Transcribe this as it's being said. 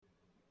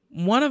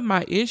one of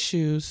my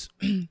issues,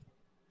 and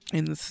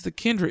this is a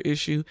Kendra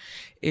issue,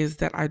 is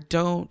that I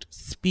don't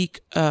speak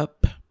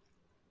up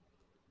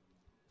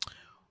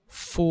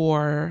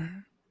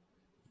for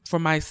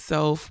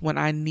myself when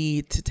I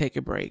need to take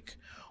a break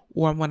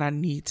or when I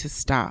need to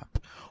stop,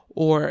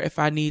 or if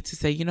I need to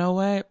say, you know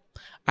what,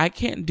 I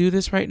can't do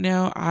this right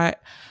now. I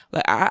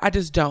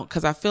just don't,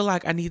 because I feel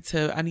like I need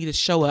to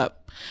show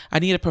up. I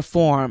need to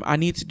perform. I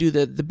need to do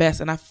the best.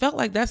 And I felt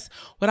like that's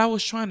what I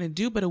was trying to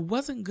do, but it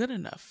wasn't good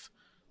enough.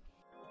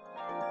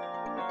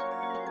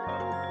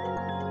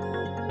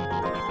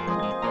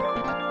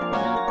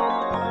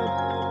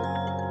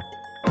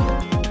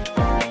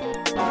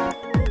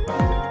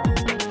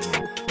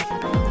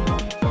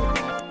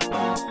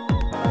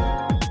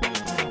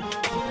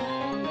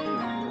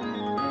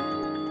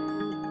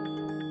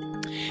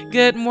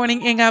 Good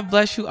morning and God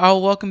bless you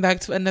all. Welcome back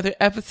to another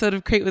episode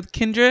of Crate with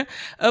Kendra,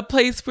 a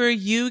place where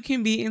you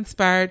can be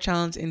inspired,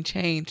 challenged, and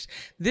changed.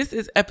 This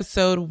is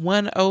episode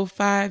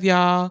 105,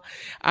 y'all.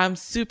 I'm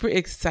super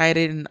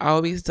excited and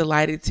always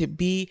delighted to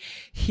be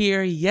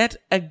here yet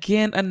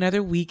again,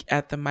 another week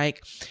at the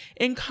mic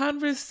in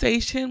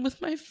conversation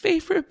with my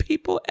favorite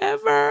people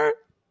ever.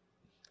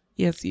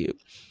 Yes, you.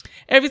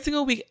 Every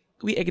single week,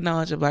 we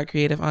acknowledge a Black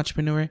creative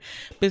entrepreneur,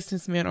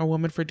 businessman, or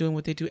woman for doing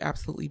what they do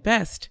absolutely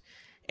best.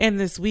 And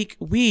this week,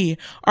 we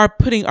are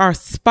putting our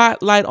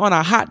spotlight on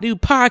a hot new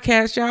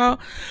podcast, y'all.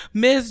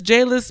 Miss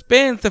Jayla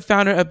Spence, the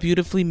founder of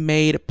Beautifully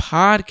Made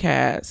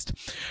Podcast.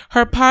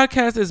 Her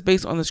podcast is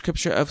based on the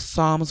scripture of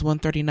Psalms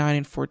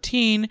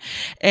 139:14,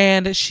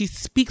 and she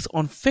speaks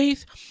on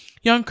faith,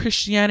 young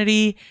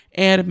Christianity,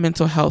 and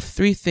mental health,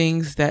 three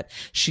things that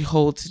she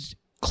holds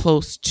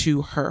close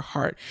to her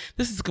heart.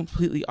 This is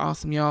completely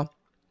awesome, y'all.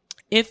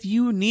 If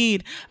you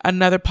need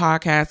another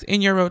podcast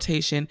in your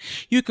rotation,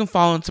 you can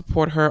follow and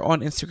support her on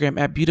Instagram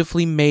at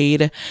Beautifully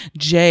Made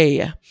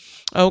J.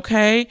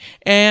 Okay.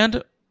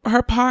 And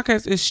her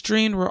podcast is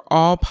streamed where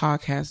all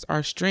podcasts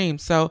are streamed.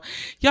 So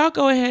y'all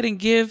go ahead and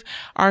give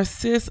our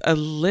sis a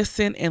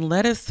listen and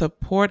let us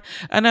support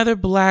another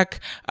black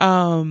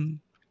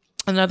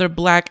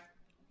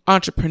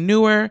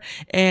entrepreneur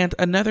and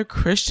another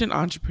Christian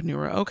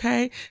entrepreneur,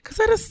 okay? Because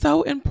that is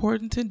so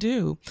important to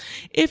do.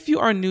 If you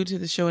are new to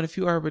the show and if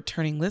you are a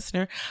returning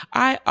listener,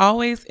 I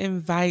always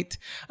invite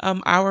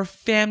our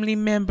family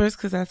members,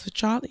 because that's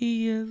what y'all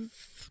is.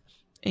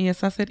 And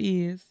yes, I said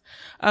is,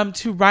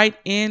 to write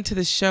into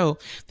the show.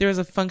 There is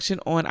a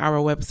function on our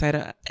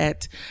website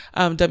at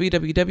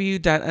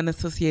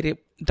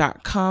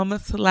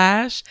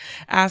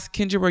www.unassociated.com/Ask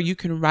Kendra, where you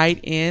can write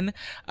in,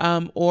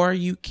 or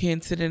you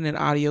can send in an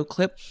audio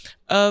clip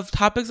of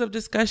topics of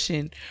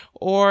discussion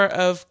or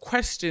of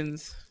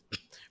questions,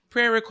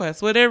 prayer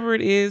requests, whatever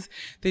it is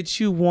that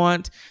you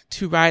want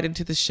to write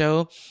into the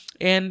show.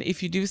 And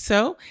if you do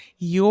so,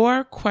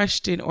 your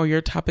question or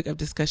your topic of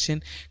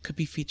discussion could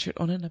be featured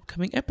on an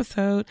upcoming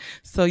episode.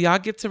 So y'all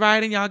get to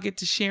writing, y'all get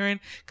to sharing,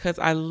 because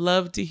I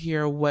love to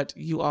hear what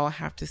you all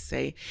have to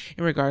say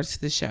in regards to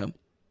the show.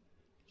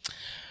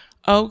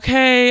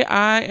 Okay,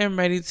 I am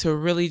ready to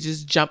really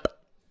just jump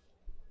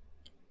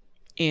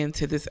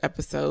into this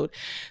episode.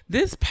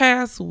 This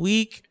past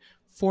week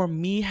for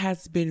me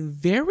has been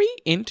very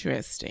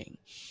interesting.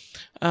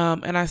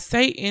 And I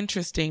say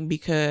interesting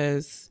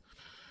because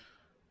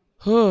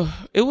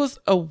it was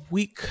a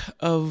week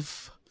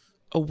of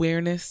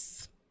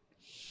awareness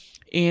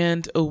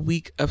and a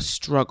week of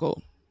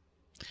struggle.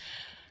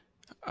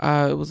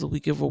 It was a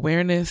week of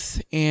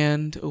awareness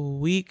and a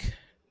week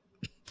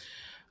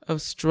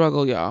of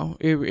struggle, y'all.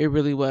 It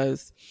really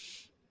was.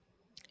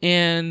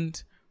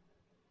 And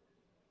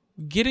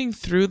getting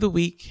through the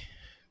week,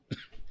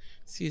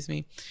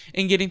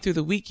 and getting through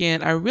the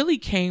weekend, I really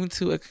came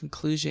to a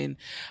conclusion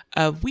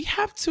of we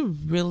have to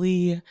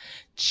really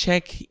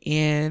check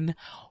in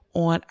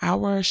on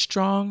our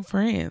strong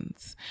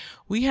friends.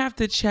 We have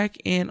to check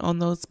in on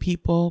those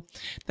people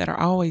that are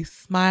always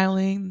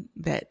smiling,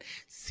 that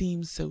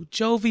seem so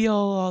jovial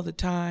all the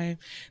time,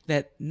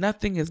 that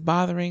nothing is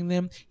bothering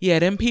them. Yeah,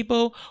 them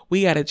people,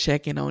 we got to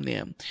check in on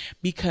them,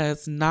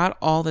 because not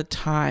all the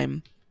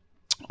time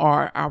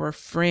are our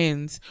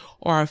friends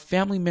or our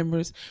family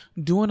members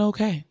doing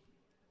okay.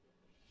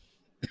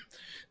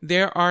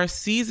 There are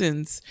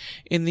seasons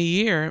in the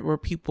year where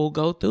people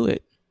go through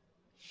it.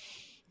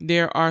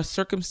 There are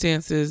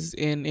circumstances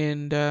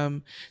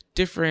in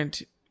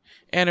different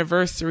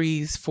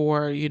anniversaries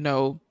for,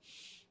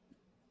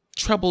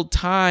 troubled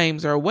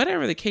times or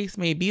whatever the case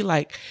may be.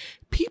 Like,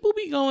 people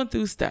be going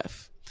through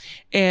stuff.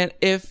 And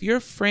if your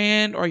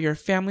friend or your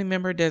family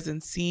member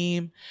doesn't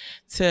seem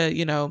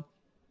to,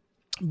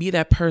 be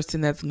that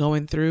person that's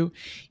going through,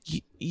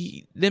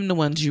 them the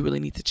ones you really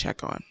need to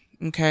check on.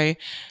 Okay.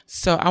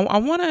 So I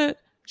want to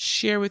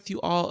share with you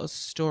all a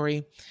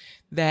story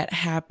that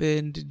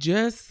happened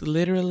just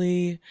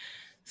literally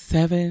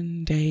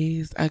 7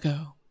 days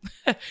ago.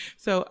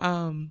 So,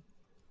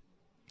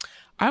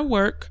 I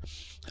work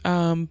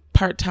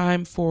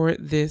part-time for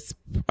this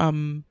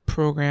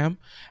program.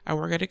 I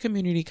work at a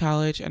community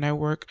college, and I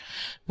work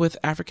with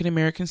African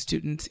American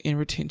students in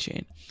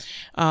retention,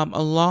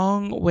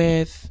 along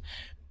with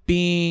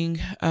being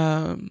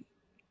a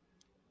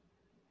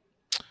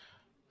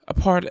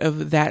part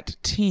of that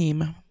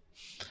team.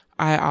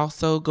 I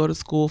also go to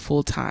school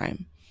full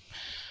time.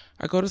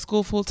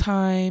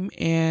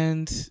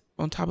 And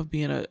on top of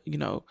being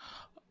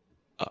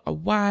a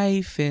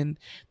wife and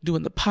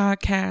doing the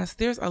podcast,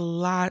 there's a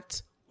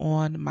lot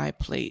on my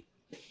plate.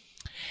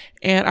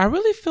 And I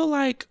really feel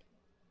like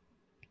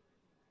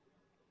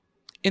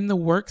in the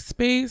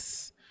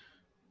workspace,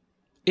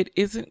 it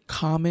isn't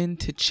common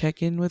to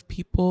check in with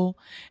people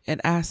and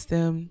ask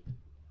them,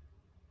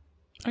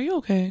 "Are you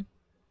okay?"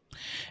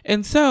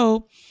 And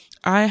so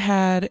I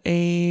had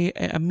a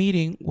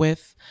meeting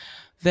with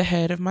the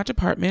head of my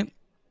department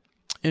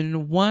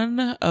and one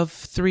of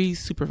three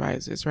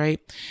supervisors, right?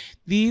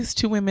 These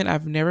two women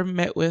I've never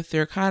met with.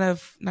 They're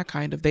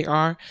they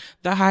are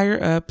the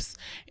higher ups.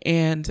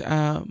 And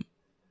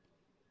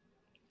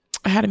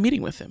I had a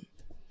meeting with them.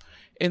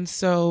 And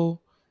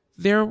so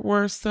there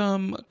were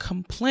some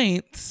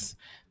complaints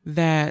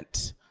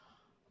that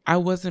I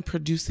wasn't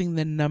producing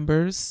the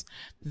numbers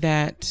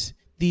that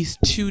these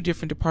two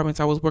different departments,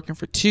 I was working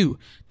for two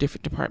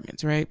different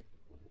departments, right?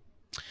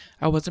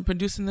 I wasn't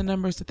producing the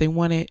numbers that they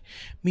wanted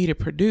me to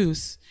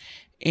produce.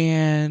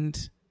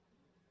 And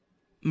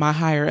my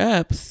higher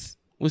ups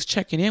was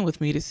checking in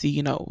with me to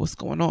see, what's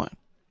going on.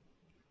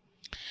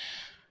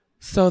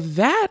 So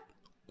that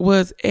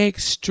was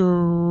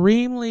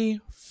extremely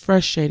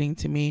frustrating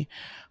to me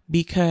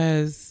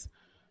because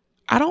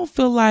I don't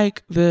feel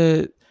like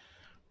and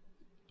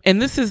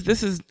this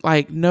is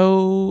like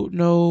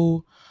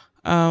no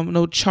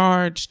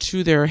charge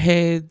to their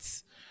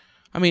heads.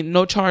 I mean,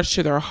 no charge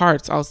to their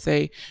hearts, I'll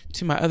say,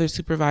 to my other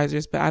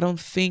supervisors, but I don't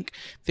think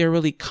they're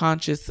really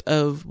conscious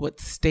of what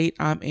state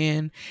I'm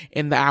in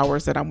and the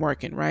hours that I'm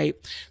working, right?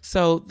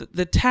 So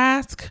the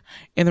task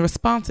and the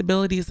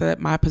responsibilities that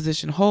my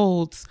position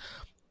holds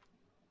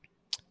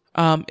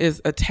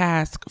is a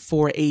task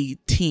for a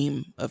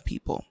team of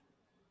people,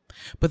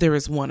 but there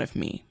is one of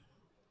me.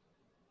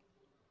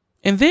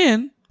 And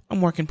then I'm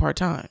working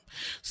part-time.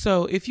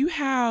 So if you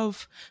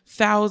have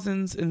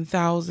thousands and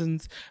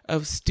thousands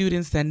of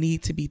students that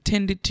need to be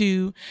tended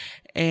to,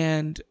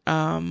 and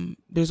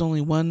there's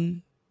only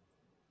one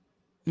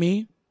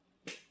me,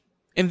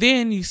 and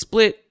then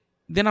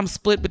I'm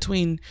split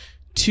between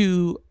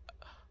two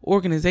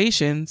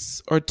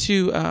organizations or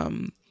two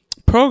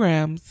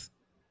programs,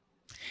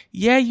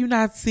 you're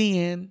not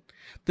seeing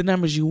the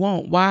numbers you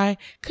want. Why?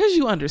 Because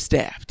you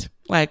understaffed.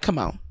 Like, come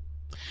on.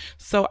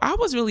 So I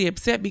was really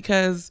upset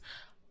because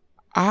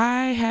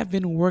I have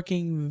been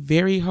working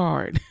very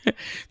hard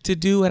to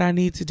do what I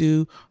need to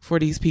do for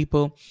these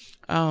people.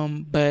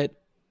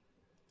 But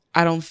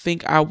I don't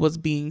think I was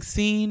being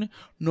seen,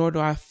 nor do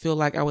I feel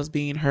like I was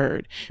being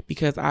heard,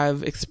 because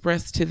I've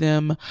expressed to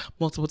them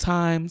multiple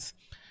times,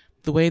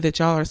 the way that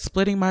y'all are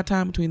splitting my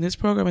time between this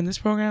program and this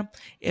program,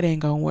 it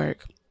ain't gonna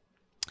work.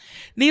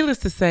 Needless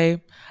to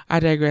say, I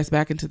digress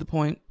back into the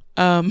point.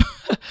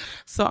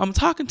 So I'm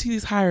talking to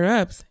these higher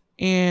ups,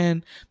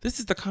 and this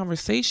is the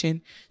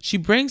conversation she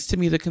brings to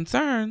me, the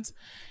concerns.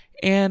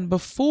 And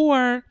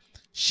before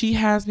she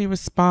has me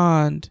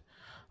respond,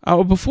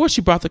 or before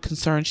she brought the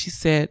concern, she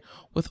said,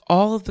 "With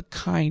all of the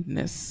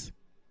kindness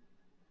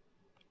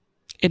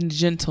and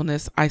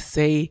gentleness, I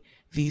say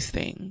these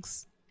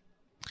things."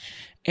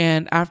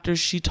 And after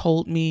she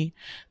told me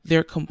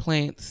their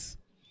complaints,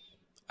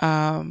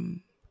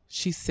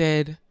 she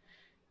said,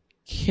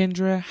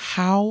 "Kendra,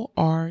 how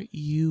are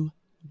you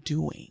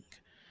doing?"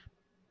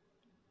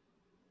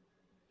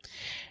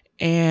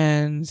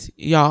 And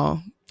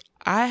y'all,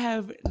 I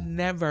have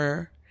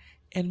never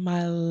in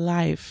my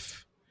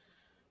life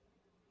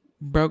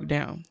broke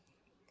down.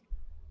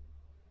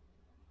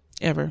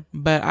 Ever.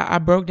 But I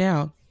broke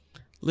down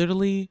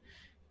literally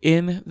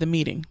in the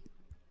meeting.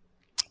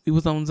 We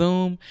was on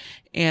Zoom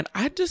and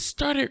I just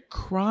started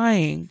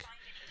crying.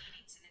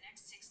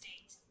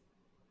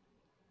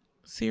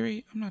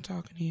 Siri, I'm not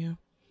talking to you.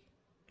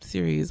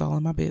 Siri is all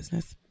in my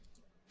business.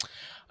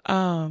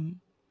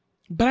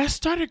 But I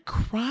started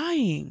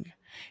crying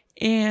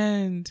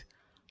and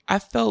I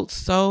felt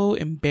so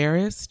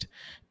embarrassed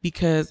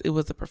because it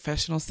was a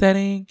professional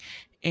setting,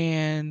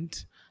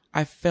 and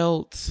I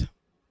felt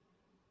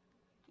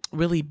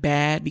really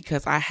bad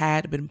because I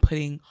had been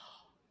putting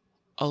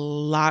a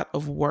lot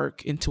of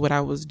work into what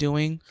I was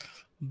doing,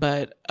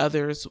 but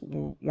others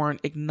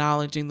weren't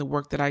acknowledging the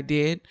work that I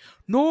did,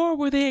 nor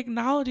were they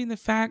acknowledging the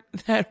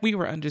fact that we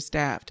were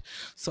understaffed.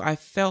 So I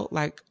felt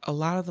like a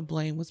lot of the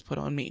blame was put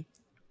on me.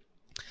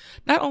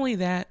 Not only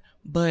that,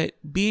 but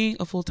being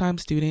a full-time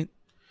student,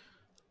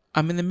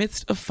 I'm in the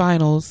midst of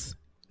finals,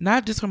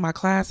 not just for my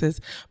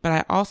classes, but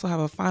I also have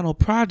a final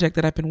project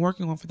that I've been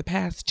working on for the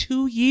past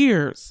 2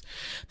 years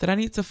that I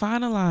need to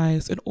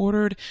finalize in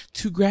order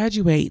to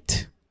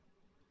graduate.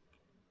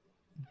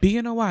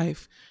 Being a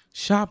wife,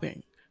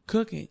 shopping,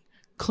 cooking,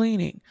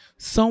 cleaning,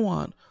 so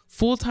on,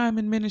 full-time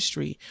in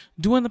ministry,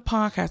 doing the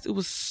podcast. It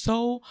was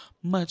so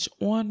much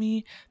on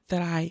me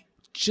that I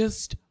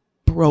just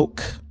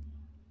broke.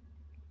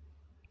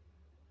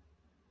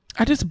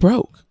 I just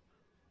broke.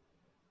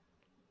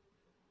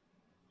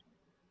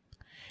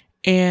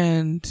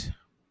 And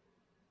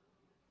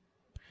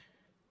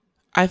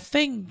I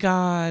thank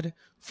God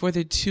for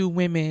the two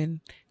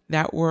women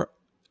that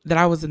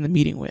I was in the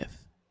meeting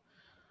with,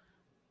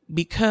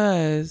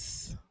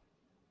 because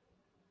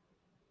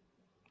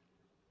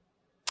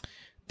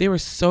they were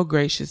so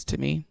gracious to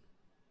me.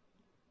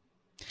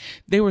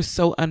 They were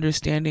so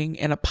understanding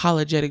and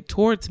apologetic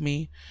towards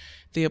me.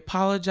 They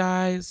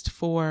apologized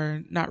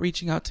for not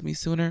reaching out to me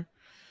sooner.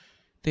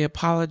 They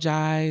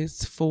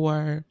apologized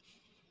for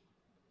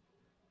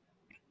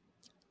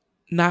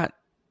not,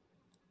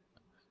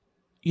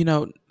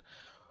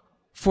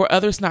 for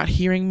others not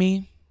hearing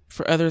me,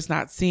 for others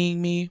not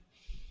seeing me.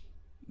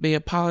 They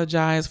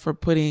apologized for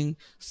putting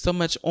so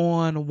much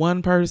on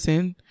one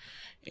person,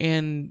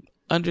 and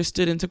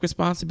understood and took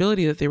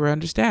responsibility that they were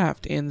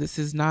understaffed, and this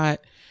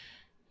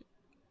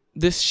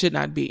should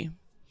not be.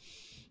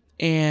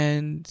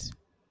 And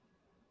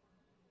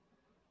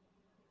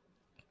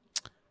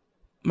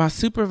my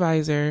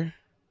supervisor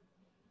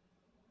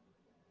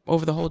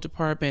over the whole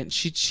department,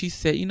 she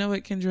said, "You know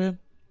what, Kendra?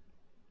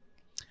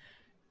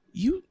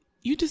 You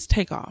just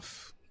take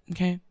off,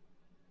 okay?"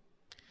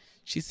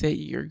 She said,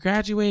 "You're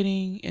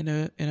graduating in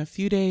a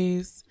few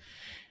days.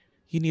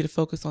 You need to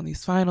focus on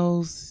these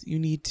finals. You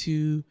need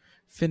to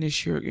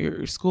finish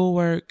your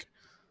schoolwork.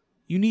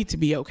 You need to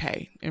be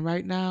okay. And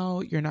right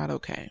now, you're not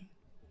okay."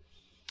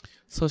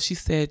 So she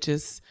said,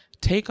 "Just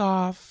take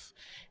off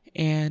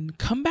and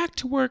come back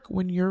to work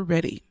when you're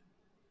ready."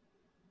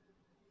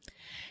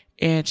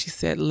 And she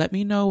said, "Let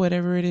me know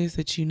whatever it is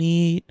that you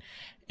need,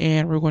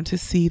 and we're going to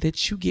see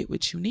that you get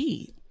what you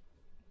need."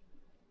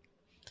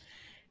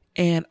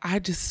 And I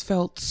just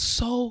felt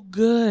so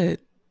good.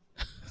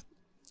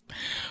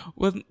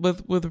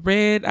 with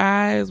red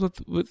eyes, with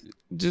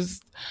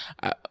just,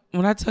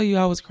 when I tell you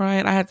I was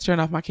crying, I had to turn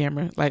off my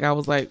camera. Like, I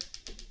was like,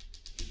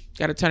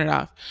 gotta turn it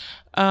off.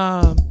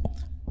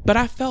 But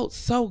I felt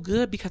so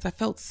good because I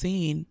felt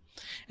seen,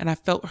 and I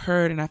felt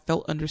heard, and I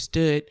felt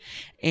understood.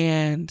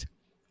 And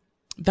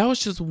that was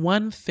just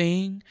one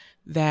thing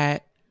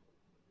that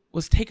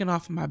was taken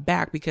off of my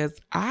back, because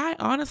I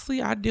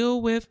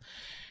deal with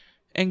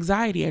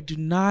anxiety. I do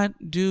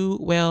not do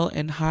well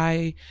in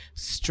high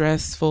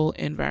stressful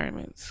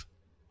environments.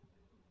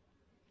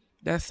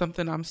 That's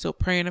something I'm still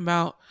praying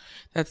about.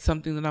 That's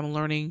something that I'm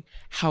learning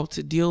how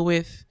to deal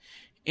with.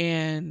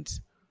 And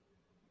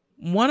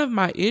one of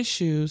my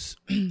issues,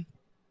 and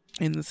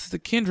this is a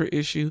Kendra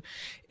issue,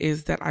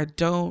 is that I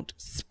don't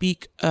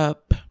speak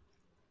up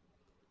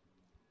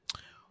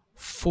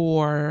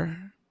for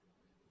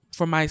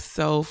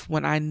myself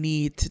when I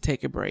need to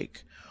take a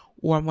break,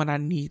 or when I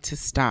need to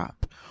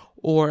stop,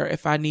 or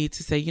if I need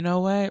to say, "You know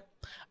what?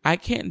 I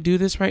can't do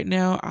this right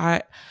now."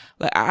 I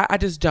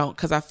just don't,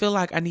 because I feel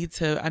like I need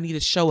to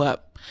show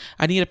up.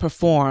 I need to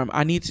perform.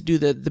 I need to do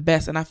the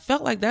best. And I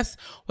felt like that's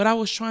what I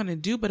was trying to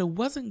do, but it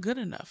wasn't good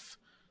enough.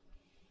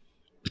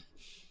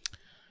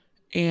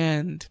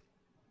 And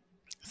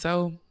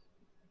so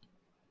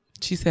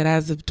she said,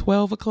 "As of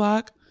 12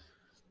 o'clock,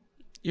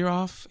 you're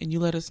off, and you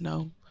let us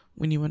know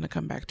when you want to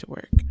come back to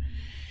work."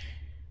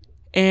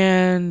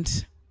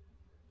 And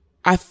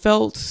I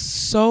felt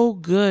so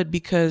good,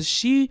 because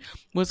she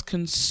was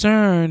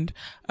concerned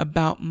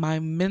about my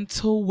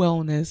mental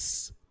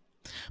wellness,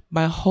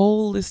 my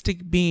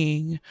holistic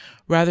being,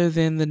 rather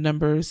than the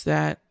numbers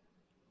that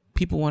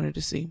people wanted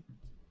to see.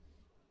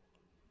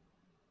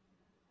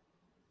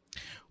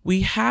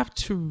 We have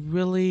to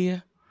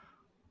really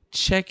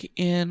check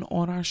in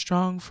on our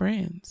strong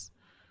friends.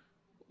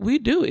 We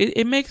do.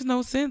 It makes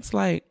no sense,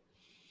 like,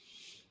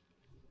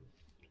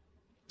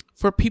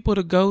 for people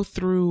to go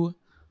through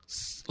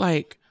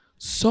like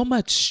so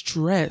much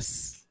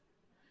stress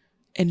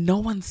and no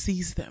one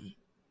sees them,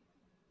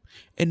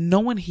 and no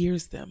one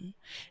hears them,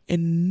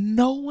 and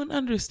no one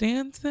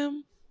understands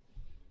them.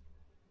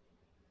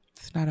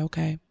 It's not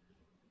okay.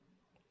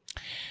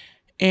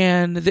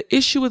 And the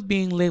issue with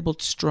being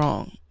labeled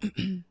strong,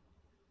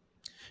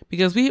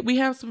 because we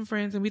have some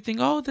friends and we think,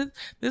 "Oh,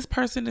 this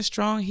person is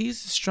strong.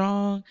 He's a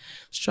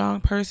strong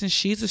person.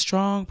 She's a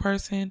strong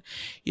person."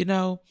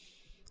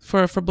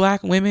 For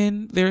Black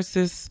women, there's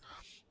this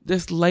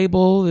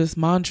label, this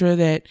mantra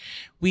that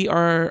we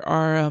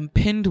are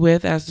pinned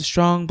with as the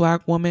strong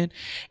Black woman.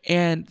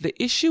 And the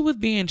issue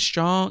with being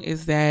strong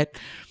is that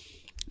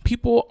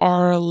people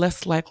are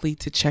less likely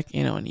to check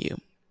in on you.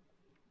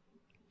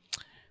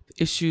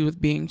 The issue with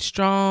being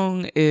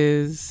strong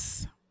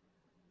is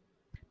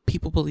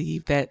people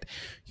believe that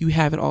you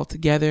have it all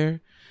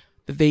together,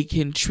 that they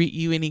can treat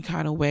you any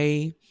kind of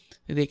way,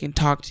 that they can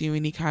talk to you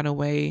any kind of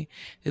way,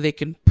 that they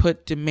can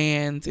put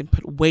demands and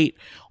put weight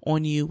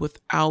on you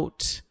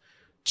without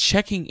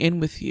checking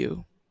in with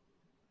you.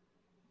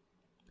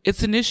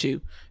 It's an issue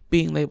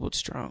being labeled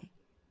strong.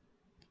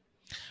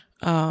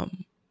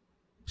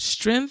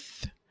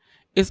 Strength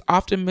is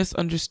often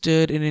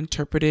misunderstood and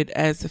interpreted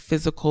as a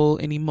physical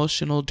and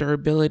emotional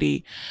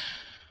durability.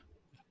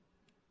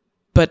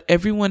 But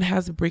everyone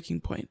has a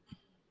breaking point.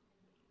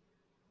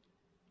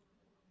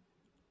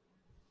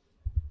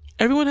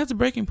 Everyone has a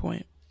breaking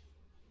point.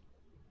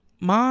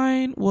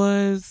 Mine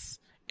was,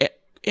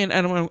 and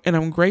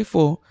I'm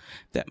grateful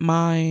that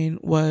mine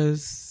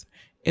was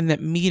in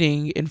that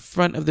meeting in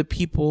front of the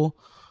people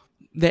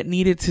that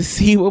needed to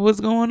see what was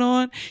going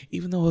on,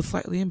 even though I was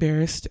slightly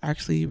embarrassed,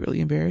 actually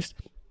really embarrassed.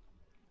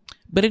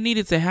 But it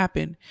needed to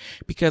happen,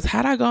 because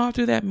had I gone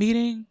through that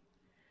meeting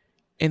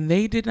and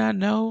they did not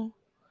know,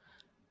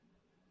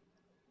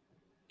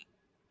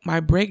 my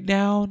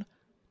breakdown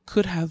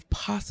could have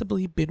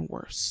possibly been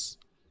worse.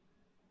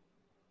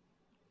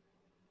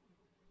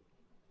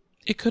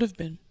 It could have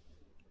been.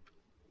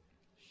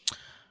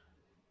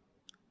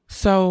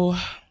 So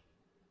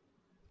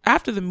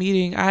after the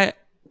meeting, I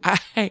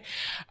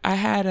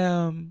had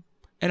an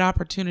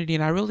opportunity,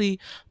 and I really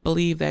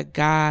believe that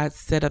God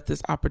set up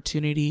this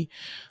opportunity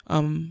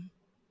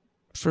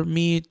for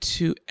me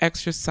to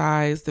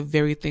exercise the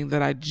very thing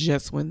that I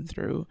just went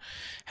through.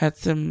 Had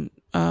some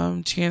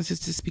chances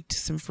to speak to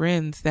some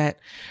friends that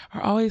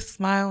are always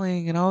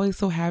smiling and always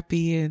so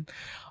happy and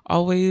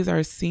always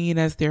are seen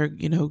as they're,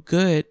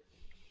 good,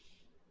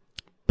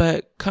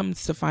 but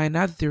comes to find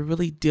out that they're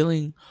really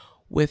dealing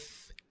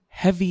with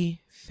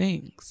heavy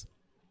things.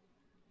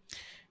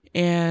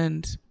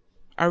 And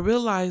I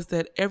realized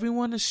that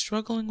everyone is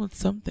struggling with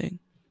something.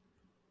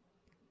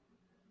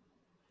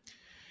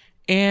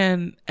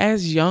 And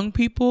as young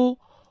people,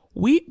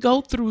 we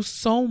go through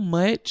so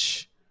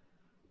much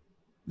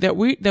that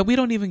we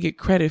don't even get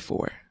credit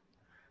for.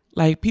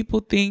 Like,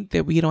 people think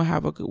that we don't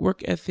have a good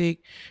work ethic.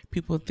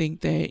 People think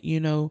that,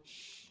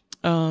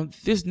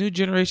 this new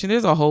generation,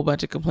 there's a whole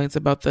bunch of complaints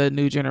about the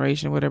new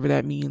generation, whatever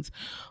that means.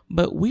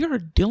 But we are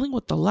dealing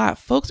with a lot.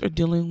 Folks are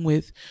dealing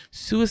with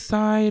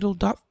suicidal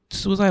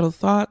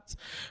thoughts.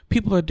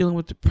 People are dealing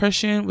with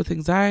depression, with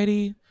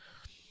anxiety.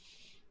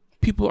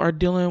 People are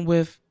dealing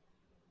with,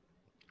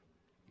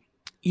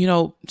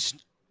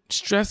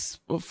 stress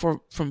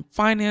from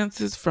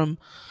finances, from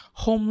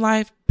home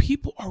life.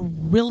 People are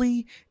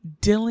really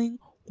dealing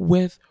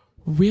with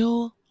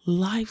real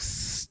life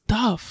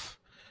stuff.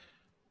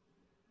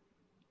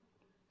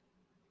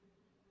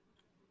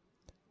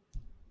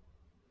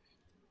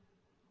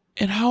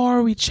 And how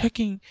are we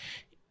checking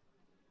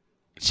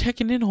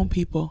in on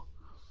people?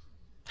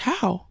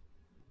 How?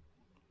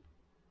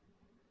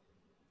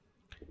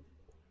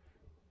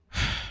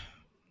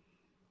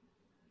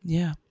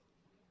 Yeah.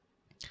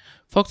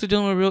 Folks are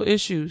dealing with real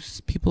issues.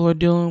 People are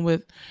dealing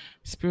with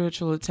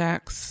spiritual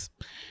attacks.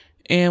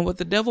 And what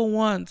the devil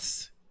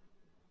wants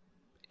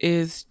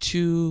is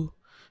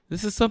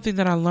this is something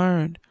that I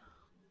learned,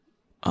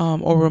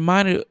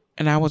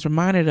 and I was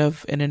reminded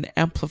of in an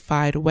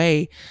amplified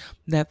way,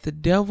 that the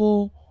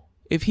devil,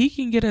 if he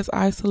can get us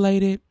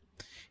isolated,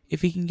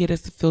 if he can get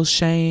us to feel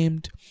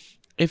shamed,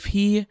 if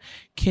he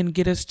can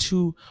get us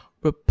to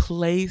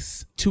replay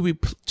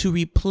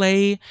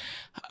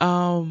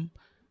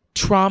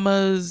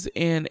traumas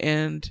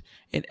and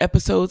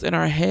episodes in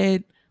our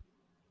head,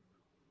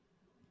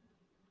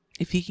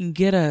 if he can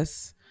get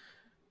us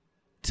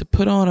to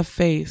put on a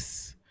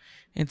face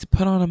and to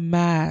put on a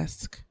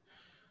mask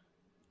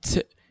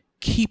to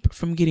keep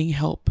from getting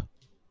help,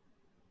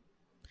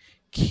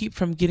 keep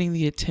from getting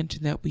the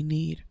attention that we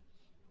need,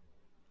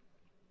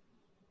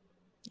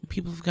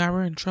 people forgot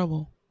we're in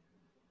trouble.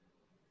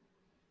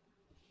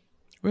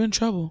 We're in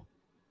trouble.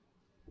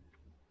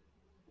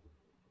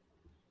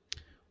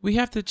 We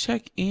have to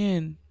check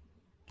in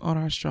on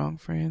our strong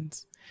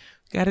friends.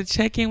 Got to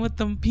check in with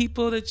them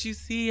people that you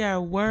see at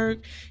work,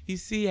 you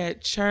see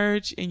at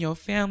church, in your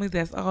family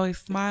that's always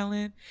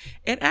smiling,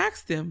 and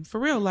ask them for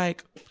real,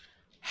 like,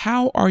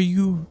 how are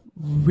you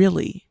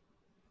really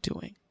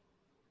doing?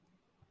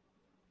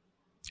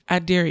 I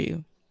dare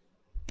you.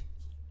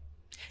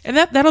 And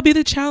that'll be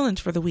the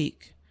challenge for the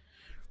week.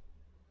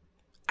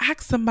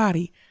 Ask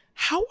somebody,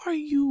 how are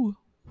you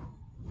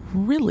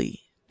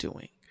really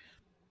doing?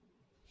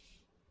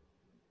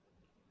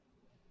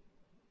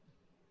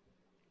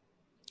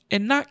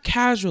 And not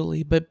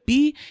casually, but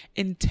be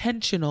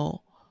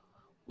intentional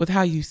with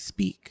how you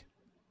speak.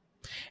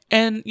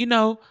 And,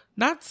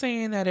 not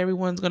saying that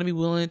everyone's going to be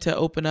willing to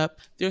open up.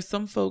 There's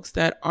some folks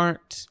that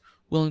aren't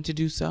willing to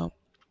do so.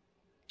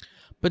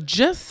 But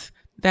just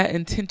that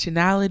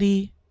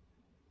intentionality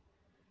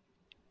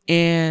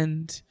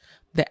and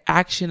the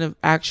action of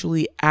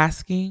actually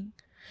asking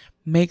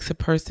makes a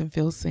person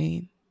feel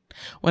seen.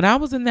 When I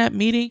was in that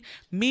meeting,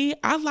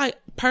 I like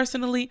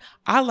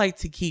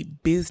to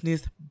keep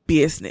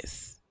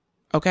business.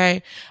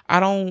 Okay?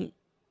 When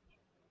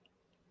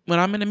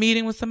I'm in a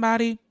meeting with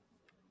somebody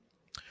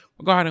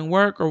regarding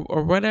work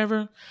or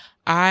whatever,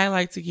 I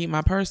like to keep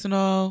my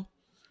personal.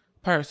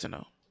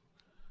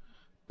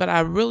 But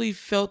I really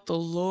felt the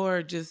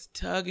Lord just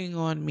tugging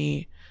on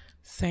me,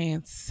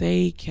 saying,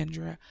 say,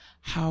 Kendra,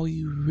 how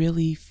you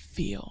really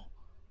feel.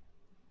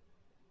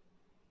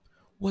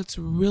 What's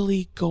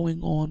really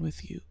going on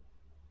with you?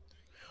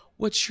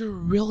 what you're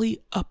really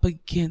up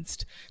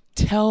against.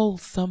 Tell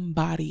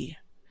somebody.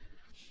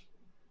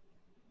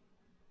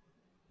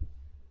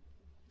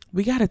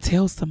 We got to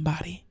tell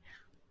somebody.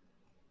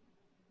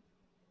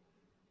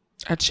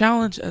 I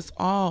challenge us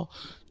all,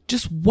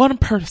 just one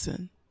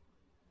person.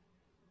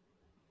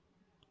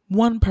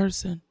 One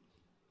person.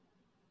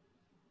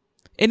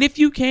 And if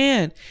you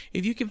can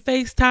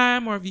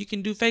FaceTime or if you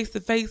can do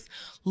face-to-face,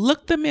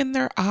 look them in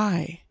their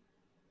eye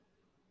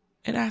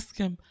and ask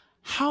them,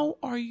 how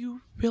are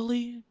you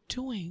really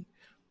doing?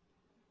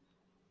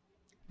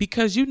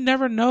 Because you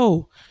never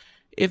know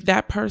if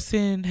that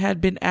person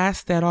had been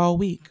asked that all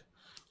week,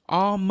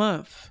 all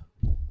month.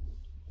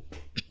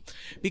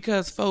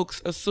 Because folks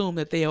assume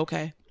that they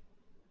okay.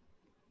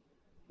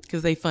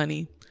 Because they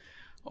funny.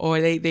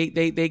 Or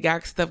they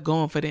got stuff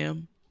going for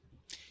them.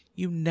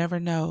 You never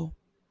know.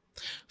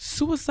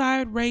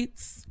 Suicide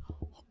rates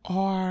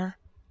are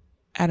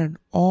at an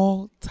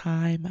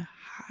all-time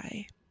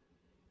high.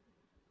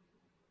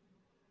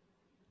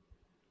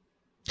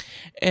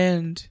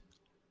 And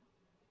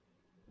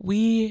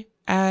we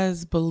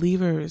as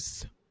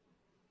believers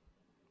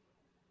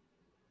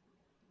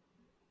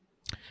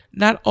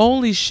not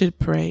only should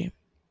pray,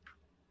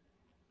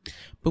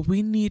 but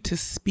we need to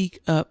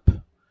speak up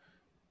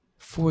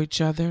for each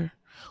other.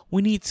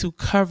 We need to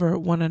cover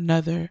one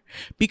another,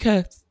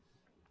 because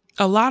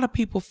a lot of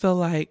people feel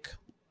like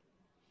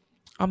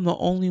I'm the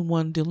only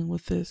one dealing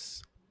with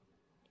this,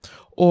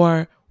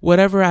 or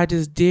whatever I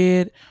just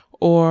did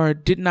or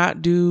did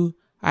not do,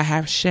 I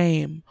have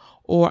shame,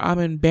 or I'm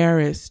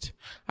embarrassed.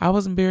 I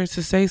was embarrassed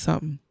to say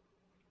something.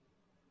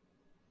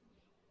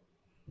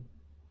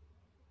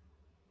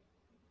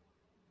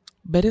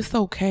 But it's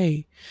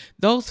okay.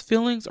 Those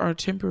feelings are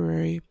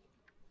temporary.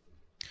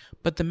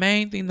 But the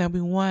main thing that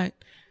we want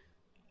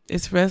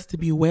is for us to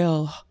be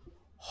well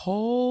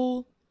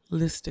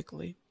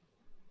holistically.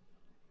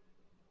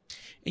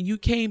 And you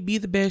can't be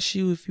the best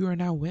you if you are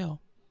not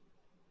well.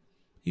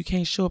 You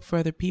can't show up for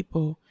other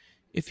people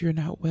if you're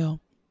not well.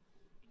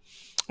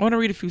 I want to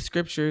read a few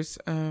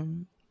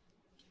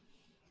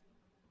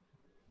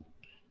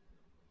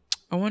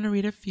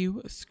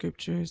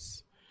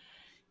scriptures.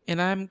 And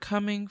I'm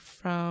coming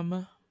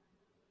from,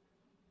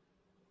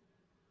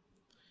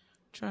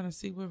 trying to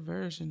see what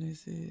version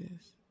this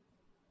is.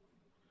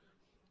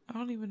 I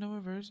don't even know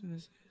what version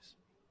this is.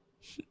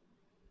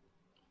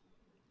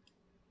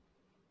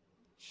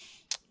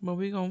 But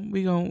we gonna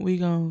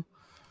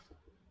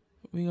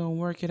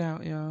work it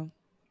out, y'all.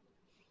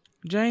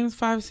 James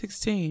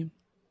 5:16.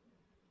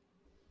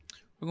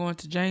 We're going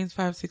to James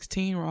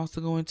 5:16. We're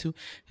also going to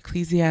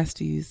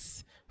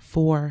Ecclesiastes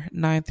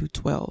 4:9 through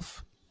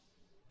 12.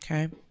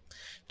 Okay.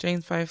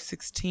 James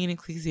 5:16,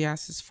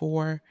 Ecclesiastes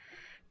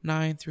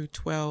 4:9 through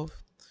 12.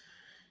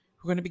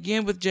 We're going to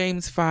begin with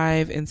James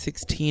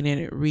 5:16, and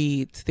it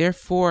reads,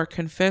 "Therefore,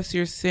 confess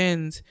your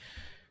sins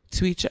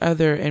to each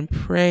other and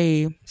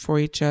pray for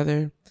each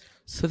other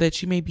so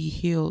that you may be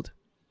healed.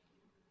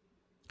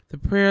 The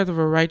prayer of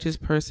a righteous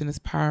person is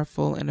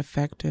powerful and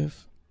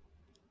effective."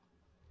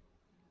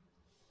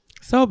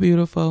 So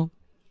beautiful.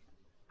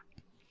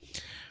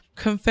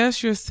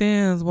 Confess your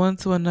sins one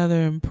to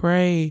another and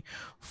pray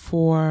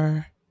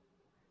for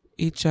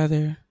each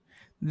other.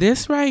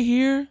 This right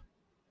here,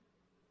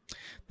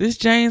 this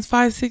James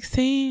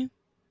 5:16,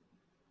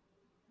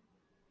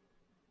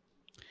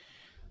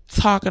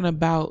 talking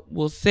about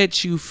will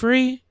set you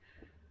free.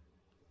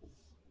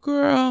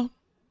 Girl,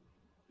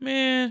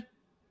 man,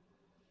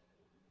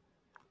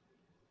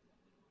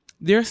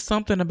 there's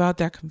something about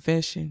that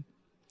confession.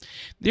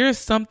 There's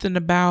something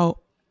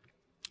about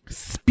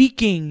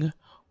speaking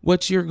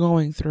what you're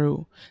going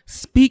through,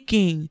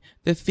 speaking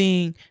the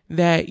thing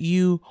that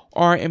you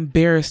are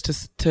embarrassed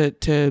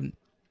to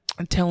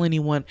tell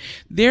anyone.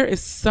 There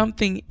is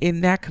something in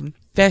that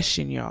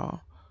confession,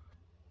 y'all,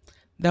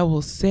 that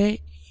will set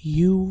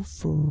you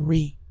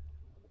free.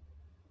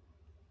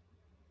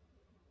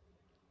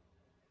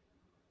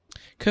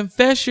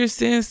 Confess your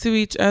sins to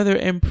each other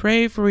and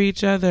pray for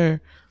each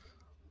other.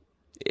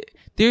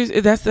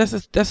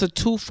 That's a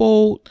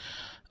twofold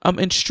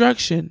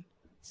instruction.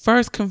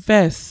 First,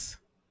 confess,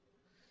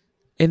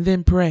 and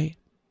then pray.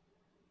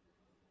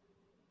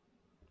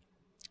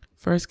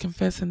 First,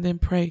 confess and then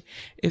pray.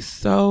 It's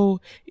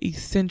so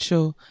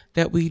essential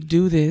that we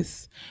do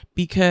this,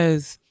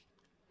 because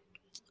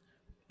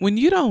when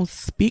you don't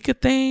speak a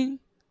thing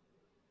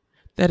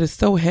that is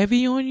so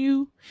heavy on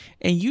you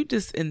and you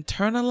just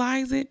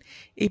internalize it,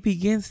 it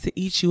begins to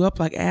eat you up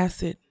like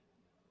acid.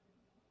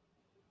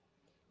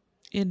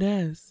 It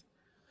does.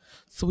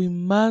 So we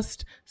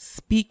must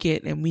speak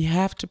it, and we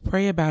have to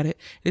pray about it.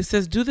 It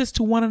says, do this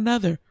to one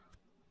another.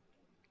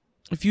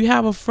 If you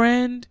have a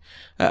friend,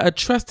 a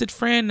trusted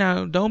friend,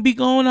 now don't be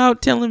going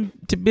out telling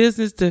to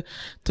business to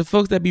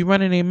folks that be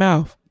running their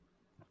mouth.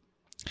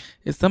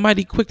 If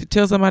somebody quick to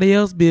tell somebody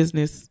else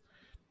business,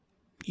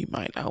 you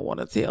might not want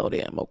to tell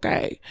them,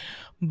 okay?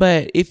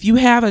 But if you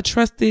have a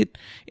trusted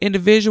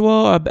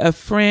individual, a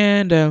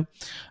friend, a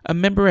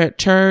member at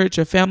church,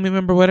 a family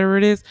member, whatever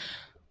it is,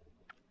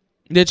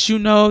 that you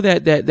know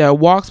that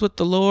walks with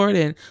the Lord,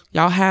 and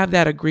y'all have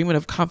that agreement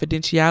of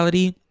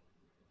confidentiality,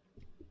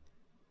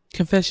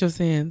 confess your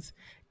sins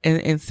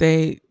and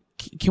say,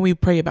 can we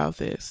pray about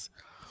this?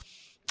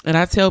 And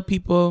I tell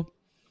people,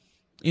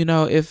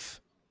 if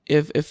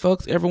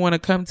folks ever want to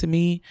come to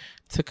me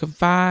to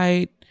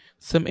confide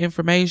some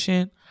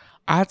information,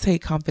 I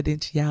take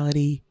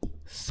confidentiality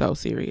so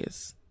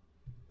serious.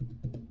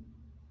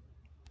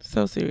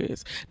 So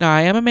serious. Now,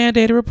 I am a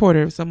mandated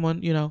reporter. If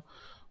someone,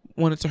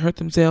 wanted to hurt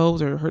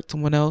themselves or hurt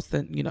someone else,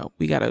 then,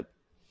 we got to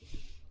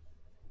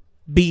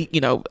be,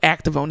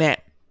 active on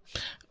that.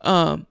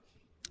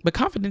 But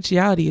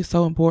confidentiality is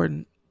so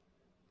important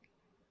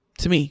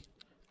to me.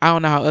 I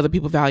don't know how other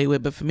people value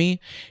it, but for me,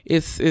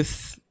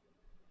 it's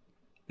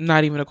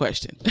not even a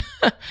question.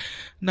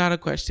 Not a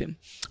question.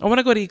 I want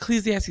to go to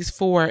Ecclesiastes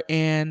 4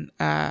 and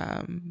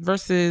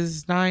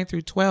verses 9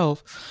 through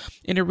 12.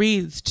 And it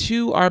reads,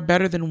 2 are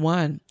better than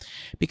 1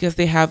 because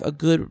they have a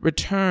good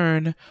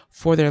return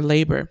for their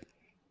labor.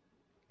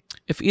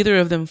 If either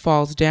of them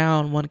falls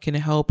down, one can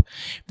help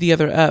the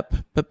other up,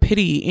 but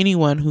pity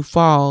anyone who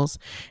falls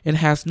and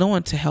has no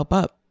one to help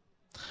up.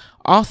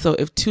 Also,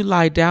 if 2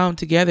 lie down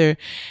together,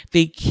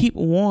 they keep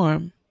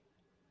warm.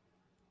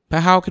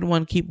 But how can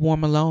one keep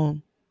warm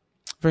alone?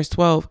 Verse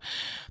 12,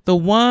 the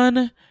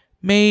one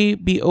may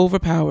be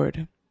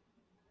overpowered.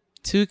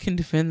 2 can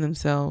defend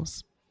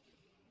themselves.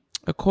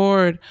 A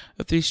cord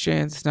of 3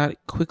 strands is not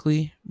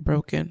quickly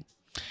broken.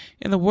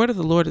 And the word of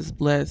the Lord is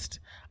blessed.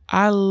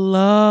 I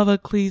love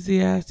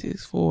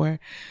Ecclesiastes 4,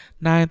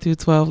 9 through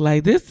 12.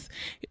 Like this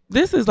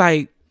is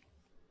like,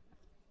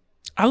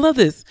 I love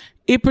this.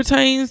 It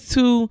pertains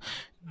to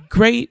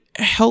great,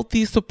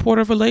 healthy,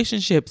 supportive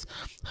relationships.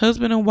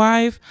 Husband and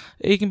wife,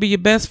 it can be your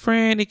best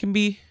friend. It can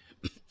be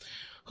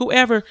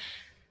whoever.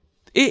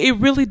 It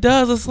really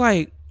does. It's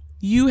like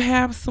you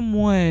have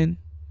someone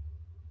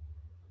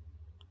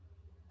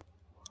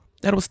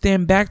that will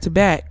stand back to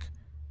back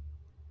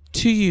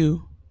to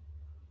you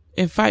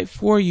and fight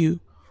for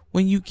you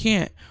when you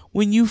can't.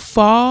 When you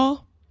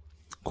fall,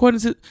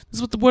 according to this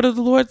is what the word of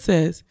the Lord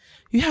says,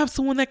 you have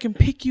someone that can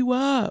pick you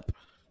up.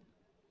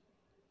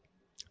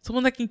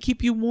 Someone that can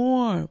keep you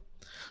warm.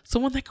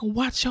 Someone that can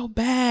watch your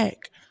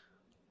back.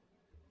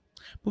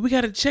 But we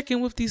got to check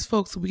in with these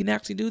folks so we can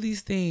actually do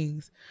these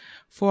things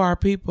for our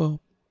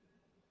people.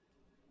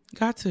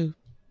 Got to.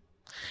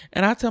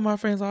 And I tell my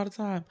friends all the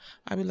time,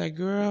 I be like,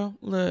 girl,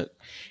 look,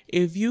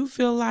 if you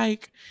feel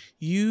like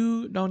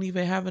you don't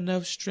even have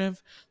enough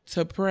strength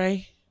to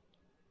pray,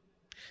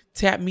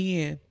 tap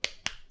me in.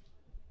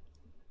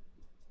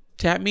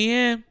 Tap me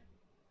in.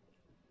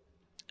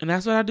 And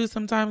that's what I do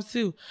sometimes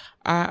too.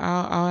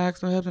 I'll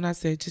ask my husband, I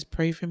say, just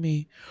pray for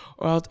me.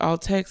 Or I'll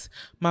text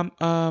my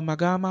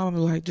godmom and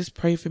be like, just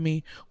pray for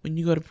me when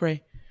you go to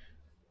pray.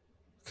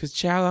 Because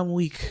child, I'm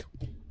weak.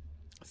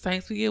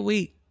 Saints, we get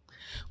weak.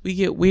 We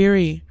get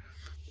weary.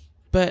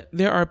 But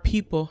there are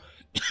people,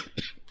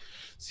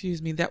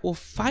 that will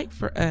fight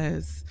for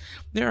us.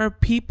 There are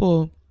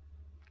people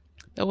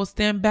that will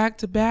stand back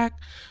to back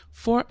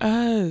for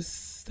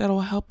us. That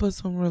will help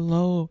us when we're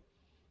low.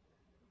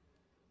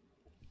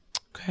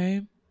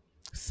 Okay,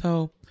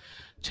 so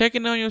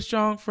checking on your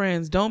strong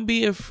friends. Don't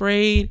be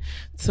afraid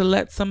to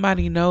let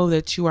somebody know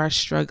that you are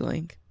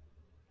struggling.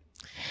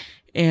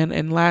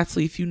 And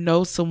lastly, if you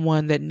know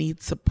someone that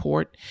needs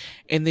support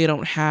and they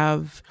don't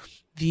have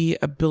the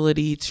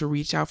ability to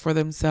reach out for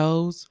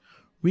themselves,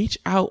 reach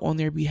out on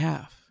their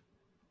behalf.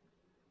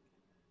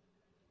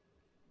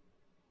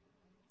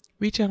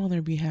 Reach out on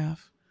their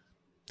behalf.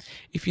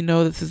 If you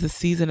know this is a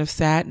season of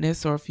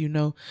sadness, or if you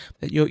know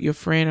that your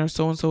friend or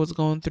so-and-so is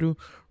going through,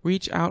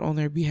 reach out on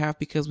their behalf,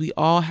 because we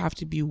all have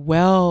to be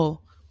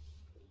well.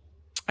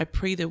 I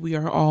pray that we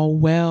are all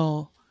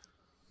well.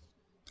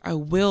 I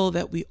will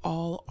that we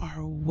all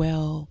are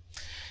well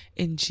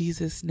in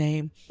Jesus'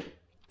 name.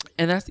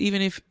 And that's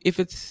even if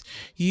it's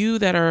you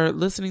that are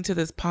listening to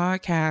this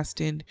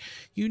podcast and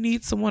you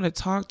need someone to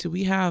talk to.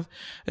 We have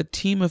a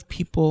team of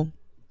people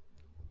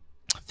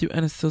through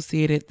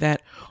Unassociated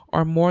that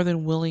are more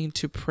than willing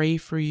to pray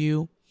for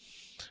you.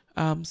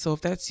 So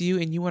if that's you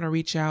and you want to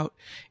reach out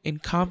in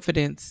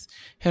confidence,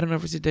 head on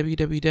over to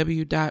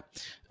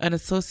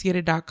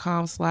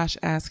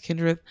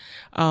www.unassociated.com/askkindred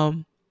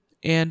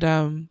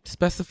and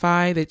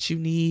specify that you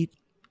need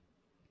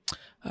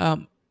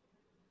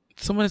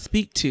someone to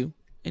speak to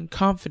in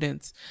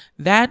confidence.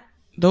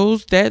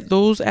 Those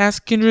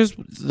Ask Kindreds,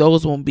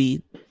 those won't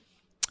be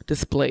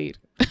displayed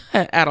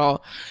at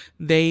all.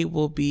 They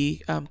will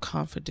be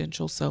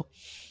confidential. So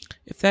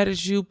if that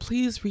is you,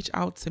 please reach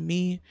out to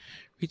me,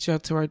 reach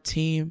out to our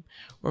team,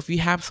 or if you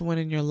have someone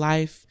in your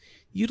life,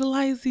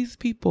 utilize these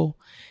people.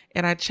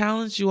 And I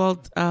challenge you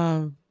all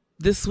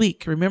this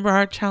week. Remember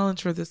our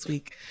challenge for this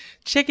week.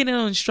 Checking in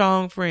on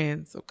strong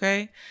friends,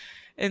 okay?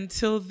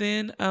 Until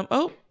then,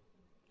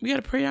 we got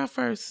to pray out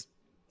first.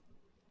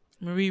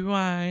 I'm going to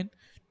rewind.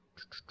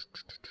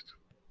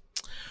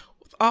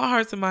 With all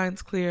hearts and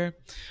minds clear,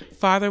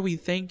 Father, we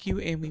thank you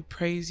and we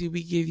praise you.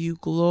 We give you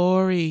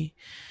glory.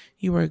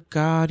 You are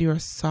God. You are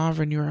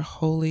sovereign. You are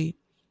holy.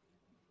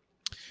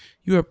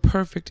 You are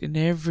perfect in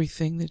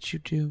everything that you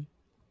do.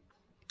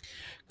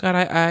 God,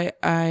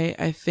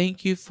 I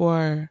thank you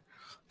for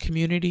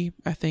community.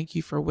 I thank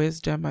you for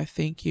wisdom. I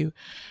thank you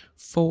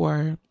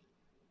for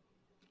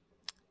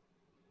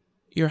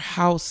your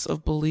house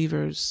of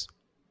believers.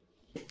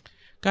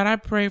 God, I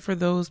pray for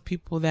those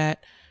people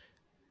that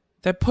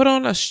put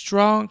on a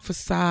strong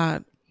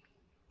facade,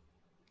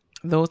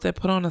 those that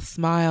put on a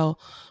smile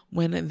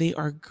when they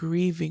are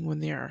grieving, when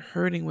they are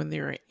hurting, when they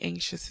are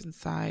anxious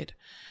inside.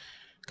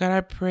 God,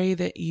 I pray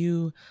that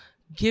you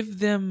give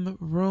them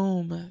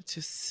room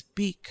to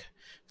speak,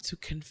 to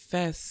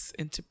confess,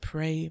 and to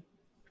pray.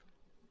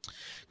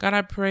 God,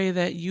 I pray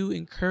that you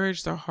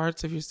encourage the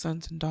hearts of your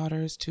sons and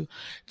daughters to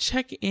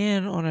check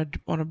in on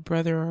a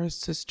brother or a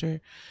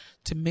sister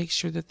to make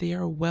sure that they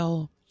are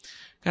well.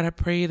 God, I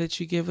pray that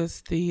you give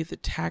us the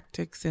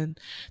tactics and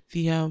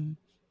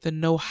the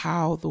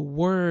know-how, the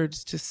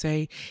words to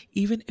say,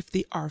 even if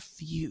they are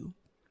few.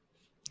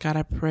 God,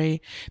 I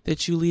pray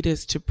that you lead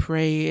us to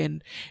pray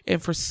and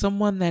for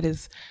someone that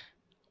is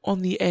on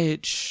the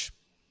edge.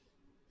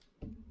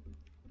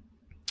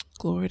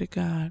 Glory to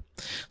God.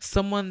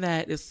 Someone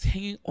that is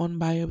hanging on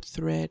by a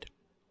thread.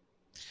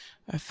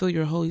 I feel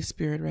your Holy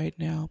Spirit right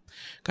now.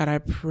 God, I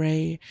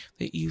pray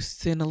that you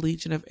send a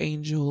legion of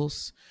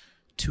angels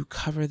to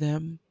cover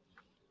them.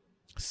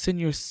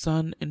 Send your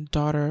son and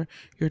daughter,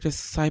 your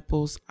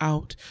disciples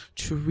out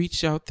to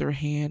reach out their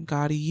hand.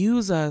 God,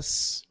 use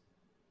us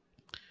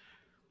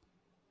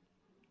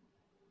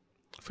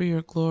for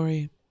your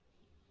glory.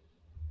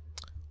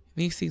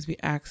 These things we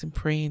ask and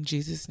pray in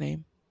Jesus'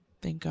 name.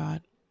 Thank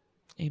God.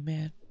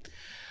 Amen.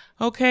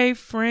 Okay,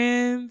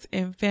 friends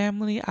and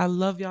family, I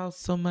love y'all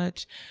so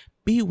much.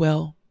 Be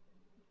well.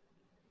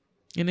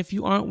 And if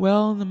you aren't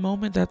well in the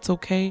moment, that's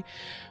okay.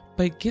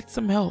 But get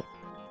some help.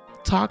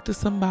 Talk to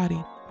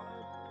somebody.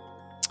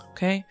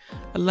 Okay?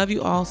 I love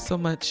you all so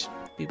much.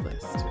 Be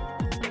blessed.